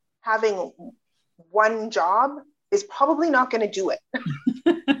house, having one job is probably not going to do it.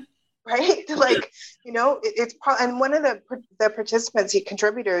 Right? Like, and one of the participants,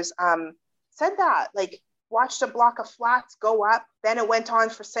 contributors, said that, like, watched a block of flats go up, then it went on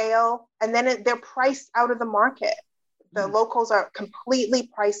for sale, and then they're priced out of the market. The locals are completely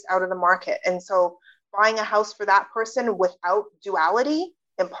priced out of the market. And so buying a house for that person without duality,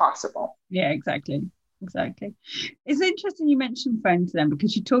 impossible. Yeah, exactly. It's interesting you mentioned phones then,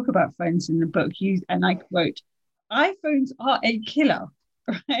 because you talk about phones in the book. And I quote, "iPhones are a killer."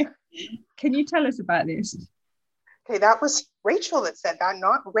 Right? Can you tell us about this? Okay, that was Rachel that said that,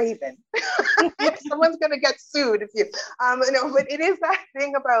 not Raven. Someone's going to get sued if you. No, but it is that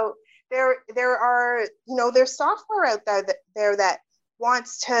thing about there are there's software out there that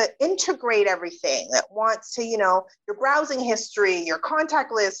wants to integrate everything, that wants to, your browsing history, your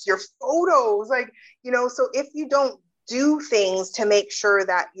contact list, your photos, so if you don't do things to make sure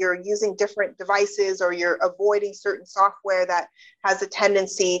that you're using different devices or you're avoiding certain software that has a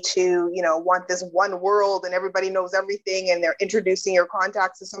tendency to, want this one world and everybody knows everything and they're introducing your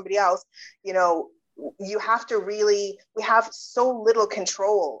contacts to somebody else, you have to really, we have so little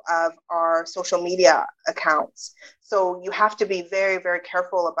control of our social media accounts. So you have to be very, very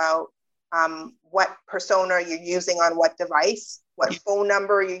careful about what persona you're using on what device, what phone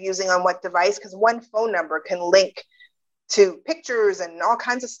number you're using on what device, because one phone number can link to pictures and all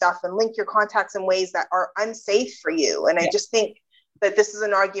kinds of stuff and link your contacts in ways that are unsafe for you. And I just think that this is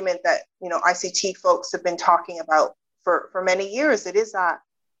an argument that, you know, ICT folks have been talking about for many years. It is that,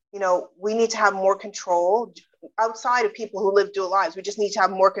 you know, we need to have more control outside of people who live dual lives. We just need to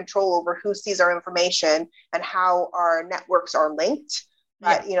have more control over who sees our information and how our networks are linked.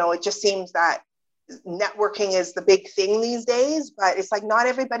 But, you know, it just seems that networking is the big thing these days, but it's like not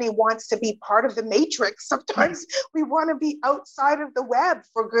everybody wants to be part of the matrix. Sometimes we want to be outside of the web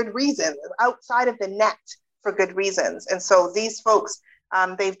for good reasons, outside of the net for good reasons. And so these folks,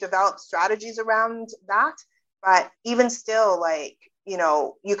 they've developed strategies around that. But even still, like, you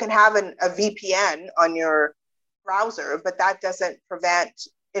know, you can have a VPN on your browser, but that doesn't prevent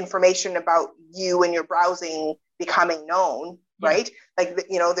information about you and your browsing becoming known, right? Like,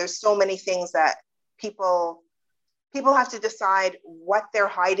 you know, there's so many things that people have to decide what they're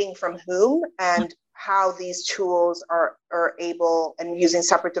hiding from whom and how these tools are able, and using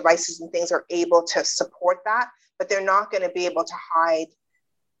separate devices and things are able to support that, but they're not going to be able to hide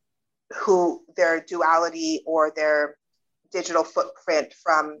who their duality or their digital footprint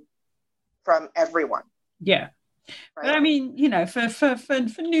from everyone. Yeah. Right? But I mean, you know, for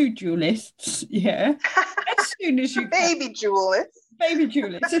new dualists, as soon as you baby dualists,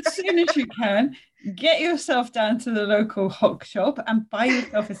 as soon as you can, get yourself down to the local Hock shop and buy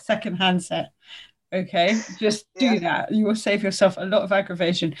yourself a second handset. Okay, just do that. You will save yourself a lot of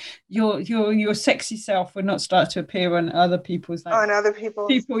aggravation. Your sexy self will not start to appear on other people's,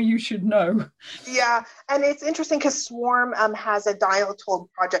 people you should know. Yeah, and it's interesting because Swarm has a dial tone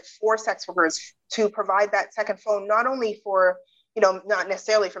project for sex workers to provide that second phone, not only for, you know, not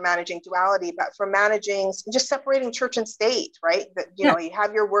necessarily for managing duality, but for managing, just separating church and state, right? That, you know, you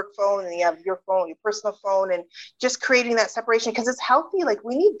have your work phone and you have your phone, your personal phone, and just creating that separation because it's healthy. Like,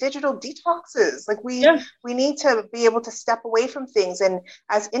 we need digital detoxes. Like, we need to be able to step away from things. And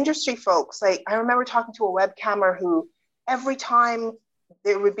as industry folks, like, I remember talking to a webcammer who every time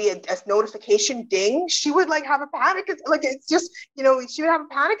there would be a notification ding, she would like have a panic. Like, it's just, you know, she would have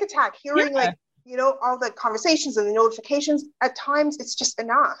a panic attack hearing like, you know, all the conversations and the notifications. At times it's just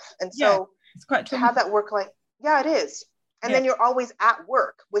enough. And so it's quite to have that work, like, it is. And then you're always at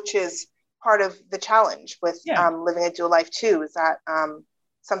work, which is part of the challenge with living a dual life too, is that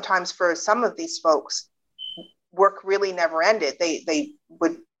sometimes for some of these folks, work really never ended. They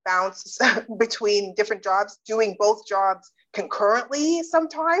would bounce between different jobs, doing both jobs concurrently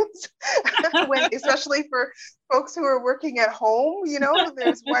sometimes, especially for folks who are working at home. You know,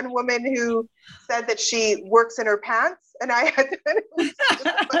 there's one woman who said that she works in her pants, and I had to,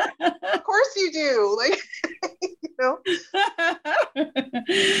 of course you do, like, you know.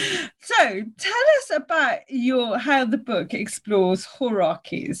 So tell us about how the book explores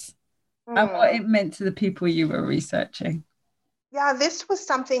hierarchies and what it meant to the people you were researching. Yeah, this was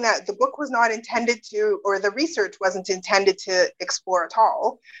something that the book was not intended to, or the research wasn't intended to explore at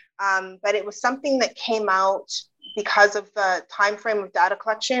all. But it was something that came out because of the time frame of data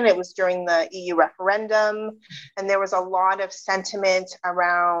collection. It was during the EU referendum, and there was a lot of sentiment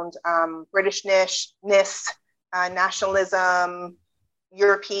around Britishness, nationalism,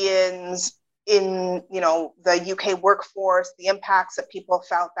 Europeans in, you know, the UK workforce, the impacts that people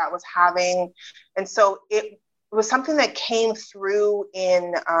felt that was having. And so it was something that came through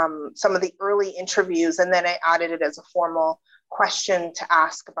in some of the early interviews, and then I added it as a formal question to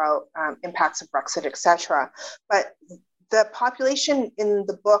ask about impacts of Brexit, etc. But the population in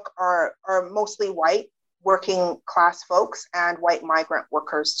the book are mostly white working class folks and white migrant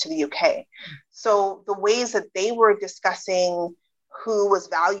workers to the UK. So the ways that they were discussing who was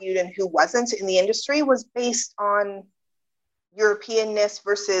valued and who wasn't in the industry was based on Europeanness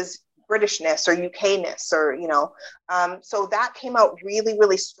versus Britishness or UKness, or, you know, so that came out really,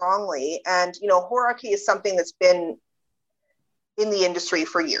 really strongly. And, you know, hierarchy is something that's been in the industry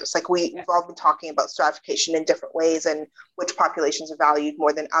for years. Like, we've all been talking about stratification in different ways and which populations are valued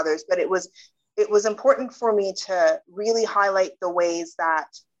more than others. But it was important for me to really highlight the ways that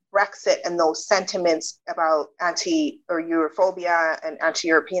Brexit and those sentiments about Europhobia and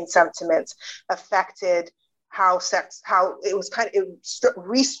anti-European sentiments affected how it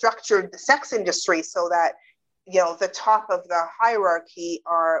restructured the sex industry so that, you know, the top of the hierarchy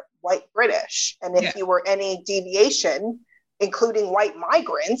are white British. And if you were any deviation, including white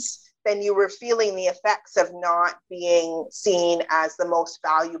migrants, then you were feeling the effects of not being seen as the most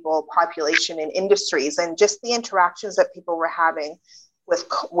valuable population in industries, and just the interactions that people were having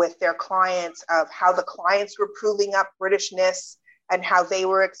with their clients, of how the clients were proving up Britishness and how they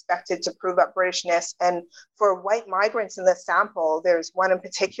were expected to prove up Britishness. And for white migrants in the sample, there's one in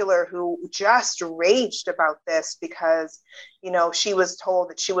particular who just raged about this because, you know, she was told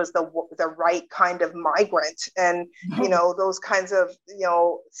that she was the right kind of migrant, and, you know, those kinds of, you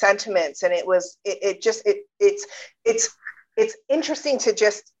know, sentiments. And it's interesting to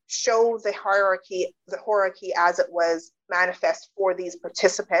just show the hierarchy as it was manifest for these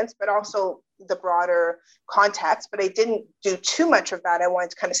participants, but also the broader context. But I didn't do too much of that. I wanted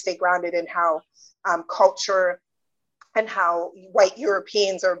to kind of stay grounded in how culture and how white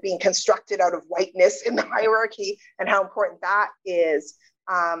Europeans are being constructed out of whiteness in the hierarchy, and how important that is.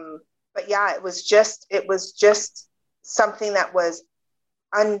 But yeah, it was just something that was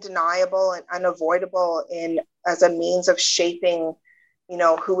undeniable and unavoidable as a means of shaping, you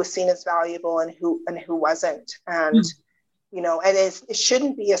know, who was seen as valuable and who wasn't. And, you know, and it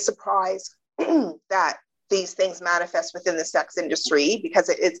shouldn't be a surprise that these things manifest within the sex industry, because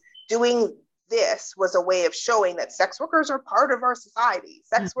it's doing this was a way of showing that sex workers are part of our society.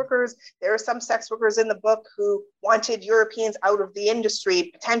 Sex workers, there are some sex workers in the book who wanted Europeans out of the industry,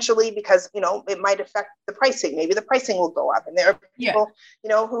 potentially because, you know, it might affect the pricing. Maybe the pricing will go up. And there are people, you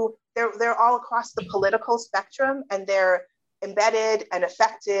know, who they're all across the political spectrum, and they're embedded and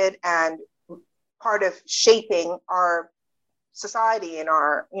affected and part of shaping our society and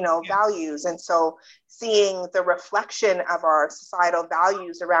our, you know, values. And so seeing the reflection of our societal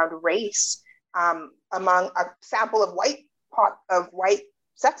values around race among a sample of white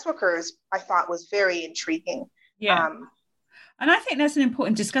sex workers, I thought was very intriguing. And I think that's an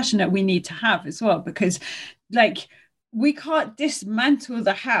important discussion that we need to have as well, because, like, we can't dismantle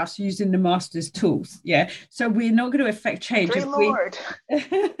the house using the master's tools. So we're not going to affect change. Audrey Lord.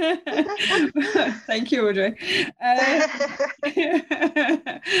 Thank you, Audrey.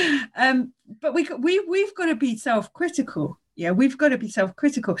 But we've got to be self-critical. We've got to be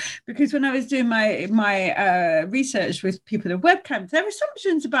self-critical, because when I was doing my research with people at webcams, their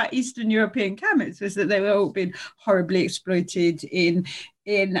assumptions about Eastern European camels was that they were all being horribly exploited in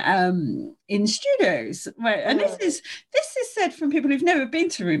studios, right? And this is said from people who've never been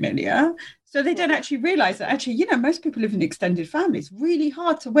to Romania, so they don't actually realize that actually, you know, most people live in extended families. Really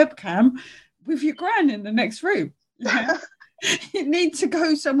hard to webcam with your gran in the next room. You know? You need to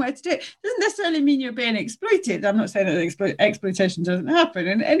go somewhere to do it. Doesn't necessarily mean you're being exploited. I'm not saying that exploitation doesn't happen,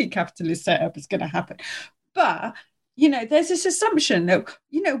 and any capitalist setup is going to happen, but, you know, there's this assumption that,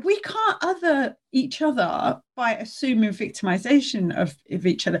 you know, we can't other each other by assuming victimization of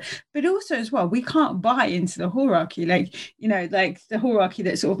each other, but also as well, we can't buy into the hierarchy, like, you know, like the hierarchy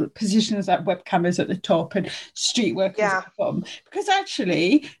that sort of positions like webcammers at the top and street workers at the bottom, because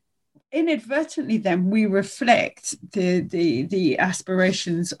actually inadvertently then we reflect the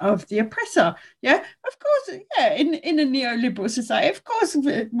aspirations of the oppressor. Of course, in a neoliberal society, of course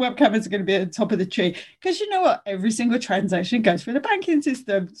webcammers are going to be at the top of the tree, because you know what, every single transaction goes through the banking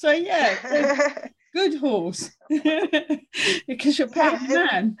system. So good horse. Because you're paying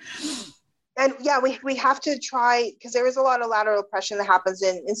man. And we have to try, because there is a lot of lateral oppression that happens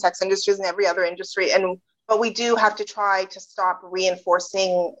in sex industries and every other industry, but we do have to try to stop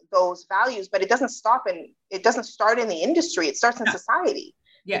reinforcing those values. But it doesn't start in the industry. It starts in society,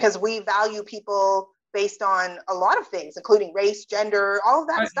 because we value people based on a lot of things, including race, gender, all of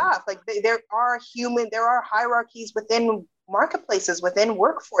that stuff. Like there are hierarchies within marketplaces, within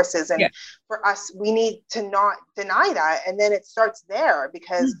workforces. And for us, we need to not deny that. And then it starts there,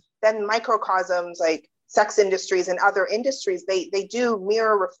 because then microcosms like sex industries and other industries, they do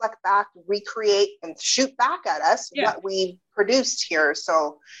mirror, reflect back, recreate, and shoot back at us what we produced here.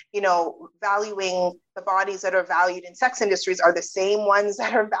 So, you know, valuing the bodies that are valued in sex industries are the same ones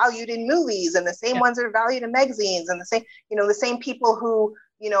that are valued in movies, and the same ones that are valued in magazines, and the same people who,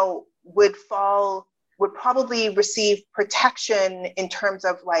 you know, would probably receive protection in terms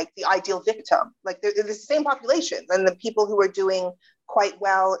of like the ideal victim. Like they're the same populations, and the people who are doing quite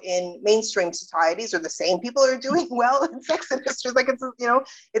well in mainstream societies are the same people who are doing well in sex industries. Like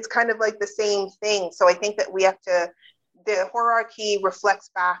it's kind of like the same thing. So I think that the hierarchy reflects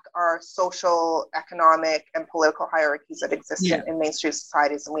back our social, economic, and political hierarchies that exist in mainstream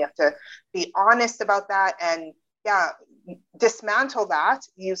societies. And we have to be honest about that and dismantle that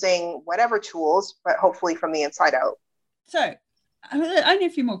using whatever tools, but hopefully from the inside out. So only a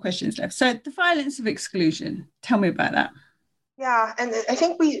few more questions left. So the violence of exclusion, tell me about that. Yeah, and I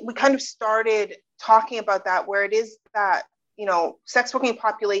think we kind of started talking about that, where it is that, sex working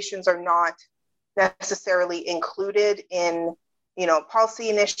populations are not necessarily included in, policy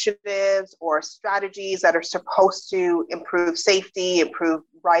initiatives or strategies that are supposed to improve safety, improve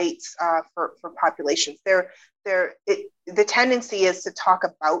rights for populations. The tendency is to talk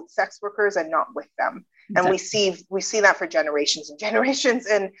about sex workers and not with them. And we see that for generations and generations.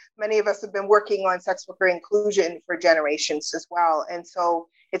 And many of us have been working on sex worker inclusion for generations as well. And so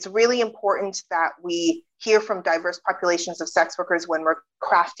it's really important that we hear from diverse populations of sex workers when we're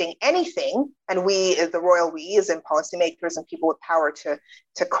crafting anything. And we, the royal we, as in policymakers and people with power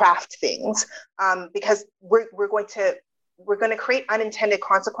to craft things, because we're going to create unintended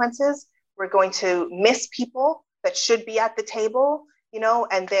consequences. We're going to miss people that should be at the table,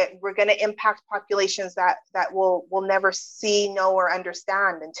 and that we're going to impact populations that will never see, know, or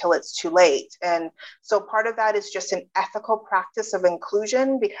understand until it's too late. And so part of that is just an ethical practice of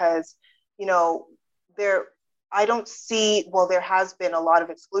inclusion, because, there has been a lot of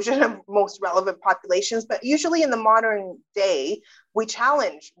exclusion of most relevant populations, but usually in the modern day, we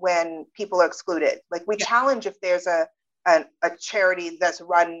challenge when people are excluded. Like we challenge if there's a charity that's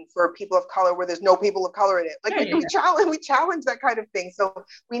run for people of color where there's no people of color in it. Like we challenge that kind of thing. So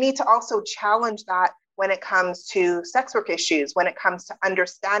we need to also challenge that when it comes to sex work issues, when it comes to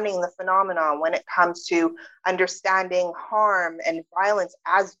understanding the phenomenon, when it comes to understanding harm and violence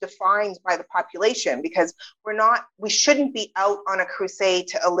as defined by the population, because we shouldn't be out on a crusade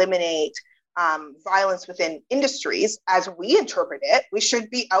to eliminate violence within industries as we interpret it. We should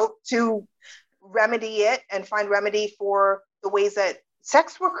be out to remedy it and find remedy for the ways that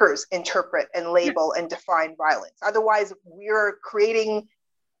sex workers interpret and label and define violence. Otherwise, we're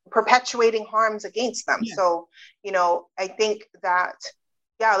perpetuating harms against them. Yeah. So, I think that,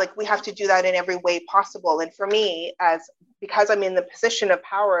 we have to do that in every way possible. And for me, because I'm in the position of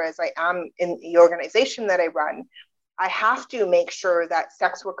power as I am in the organization that I run, I have to make sure that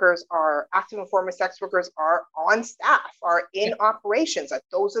sex workers active and former sex workers are on staff, are in operations. That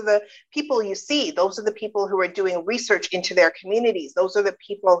those are the people you see. Those are the people who are doing research into their communities. Those are the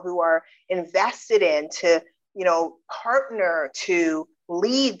people who are invested in to, partner to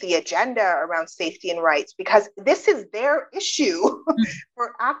lead the agenda around safety and rights, because this is their issue.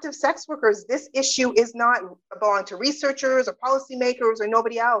 For active sex workers, this issue is not belong to researchers or policymakers or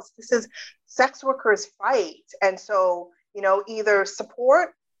nobody else. This is sex workers' fight. And so, either support,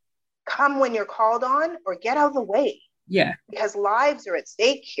 come when you're called on, or get out of the way. Yeah. Because lives are at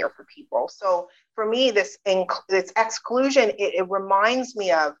stake here for people. So for me, this exclusion, it reminds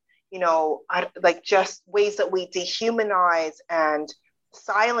me of, just ways that we dehumanize and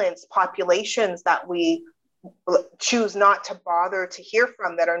silence populations that we choose not to bother to hear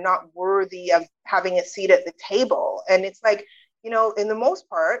from, that are not worthy of having a seat at the table. And it's like, in the most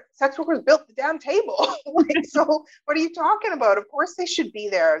part, sex workers built the damn table. So what are you talking about? Of course they should be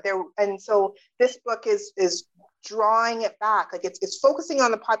there. And so this book is drawing it back. Like it's focusing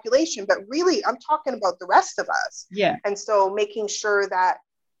on the population, but really I'm talking about the rest of us. Yeah. And so making sure that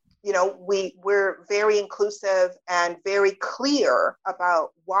we're very inclusive and very clear about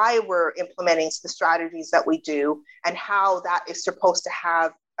why we're implementing the strategies that we do and how that is supposed to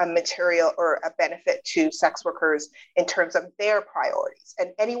have a material or a benefit to sex workers in terms of their priorities. And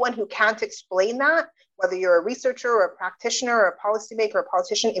anyone who can't explain that, whether you're a researcher or a practitioner or a policymaker or a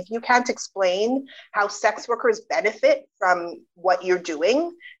politician, if you can't explain how sex workers benefit from what you're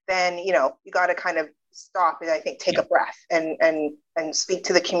doing, then, you got to kind of stop and I think take a breath and speak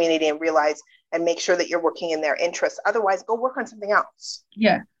to the community and realize and make sure that you're working in their interests. Otherwise, go work on something else.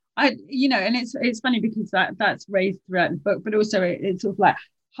 Yeah. And it's funny because that's raised throughout the book, but also it's sort of like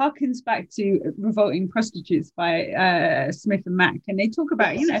harkens back to Revolting Prostitutes by Smith and Mack. And they talk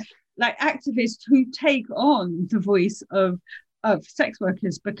about, like activists who take on the voice of sex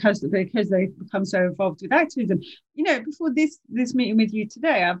workers because they've become so involved with activism. Before this meeting with you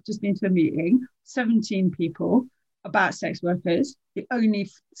today, I've just been to a meeting, 17 people about sex workers. The only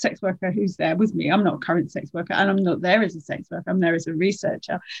sex worker who's there with me, I'm not a current sex worker, and I'm not there as a sex worker, I'm there as a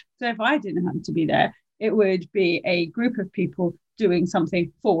researcher. So if I didn't happen to be there, it would be a group of people doing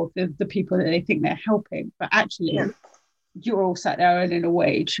something for the people that they think they're helping. But actually, you're all sat there earning a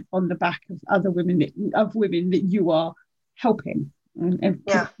wage on the back of other women that you are helping. And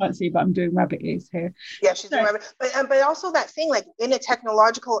can't see, but I'm doing rabbit ears here. Yeah, she's doing rabbit. But also that thing, like in a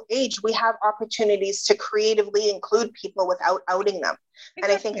technological age, we have opportunities to creatively include people without outing them. Exactly.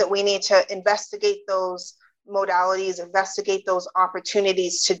 And I think that we need to investigate those modalities, investigate those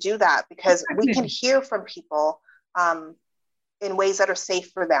opportunities to do that, because we can hear from people in ways that are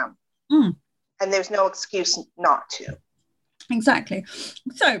safe for them. And there's no excuse not to. Exactly.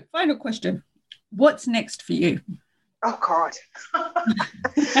 So, final question. What's next for you? Oh God.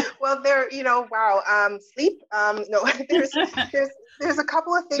 Well, wow. Sleep. No, there's a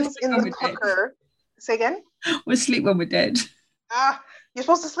couple of things in the cooker. Say again? We'll sleep when we're dead. You're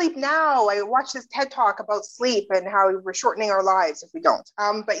supposed to sleep now. I watched this TED talk about sleep and how we're shortening our lives if we don't.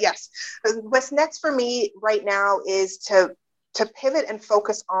 But yes, what's next for me right now is to pivot and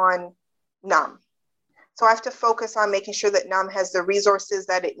focus on NUM. So I have to focus on making sure that NUM has the resources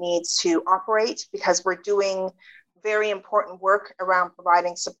that it needs to operate, because we're doing very important work around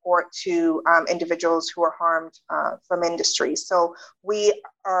providing support to individuals who are harmed from industry. So we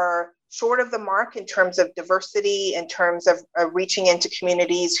are short of the mark in terms of diversity, in terms of reaching into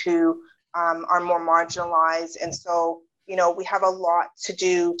communities who are more marginalized. And so, we have a lot to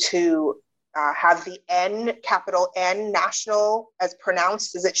do to have the N, capital N, national, as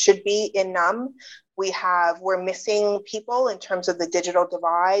pronounced as it should be in NUM. We're missing people in terms of the digital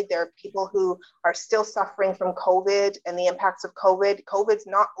divide. There are people who are still suffering from COVID and the impacts of COVID. COVID's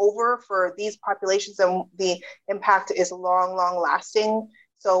not over for these populations, and the impact is long, long lasting.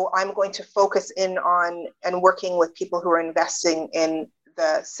 So I'm going to focus in on and working with people who are investing in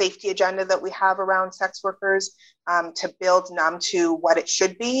the safety agenda that we have around sex workers, to build NUM to what it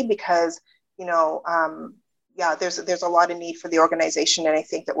should be, because, there's a lot of need for the organization. And I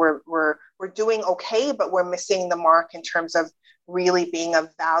think that we're doing okay, but we're missing the mark in terms of really being of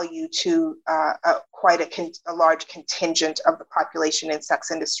value to quite a large contingent of the population in sex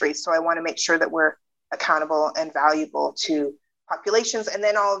industry. So I want to make sure that we're accountable and valuable to populations, and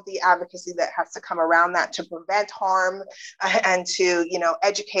then all of the advocacy that has to come around that to prevent harm and to,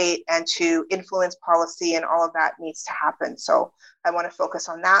 educate and to influence policy, and all of that needs to happen. So I want to focus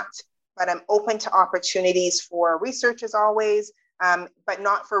on that, but I'm open to opportunities for research as always, but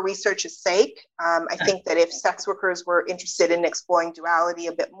not for research's sake. I think that if sex workers were interested in exploring duality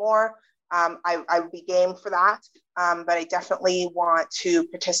a bit more, I would be game for that. But I definitely want to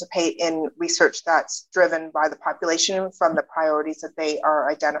participate in research that's driven by the population from the priorities that they are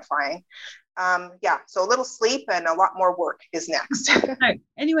identifying. So a little sleep and a lot more work is next. So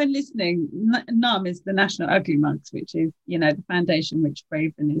anyone listening, NUM is the National Ugly Mugs, which is, the foundation which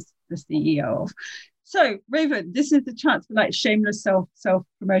Raven is the CEO of. So Raven, this is the chance for shameless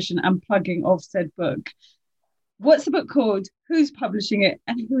self-promotion and plugging of said book. What's the book called? Who's publishing it?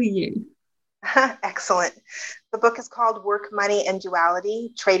 And who are you? Excellent. The book is called Work, Money, and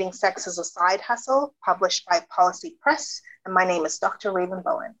Duality, Trading Sex as a Side Hustle, published by Policy Press. And my name is Dr. Raven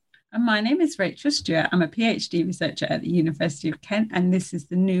Bowen. And my name is Rachel Stewart. I'm a PhD researcher at the University of Kent, and this is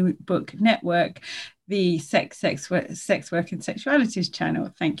the New Book Network, the Sex Work and Sexualities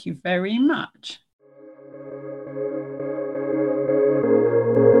channel. Thank you very much.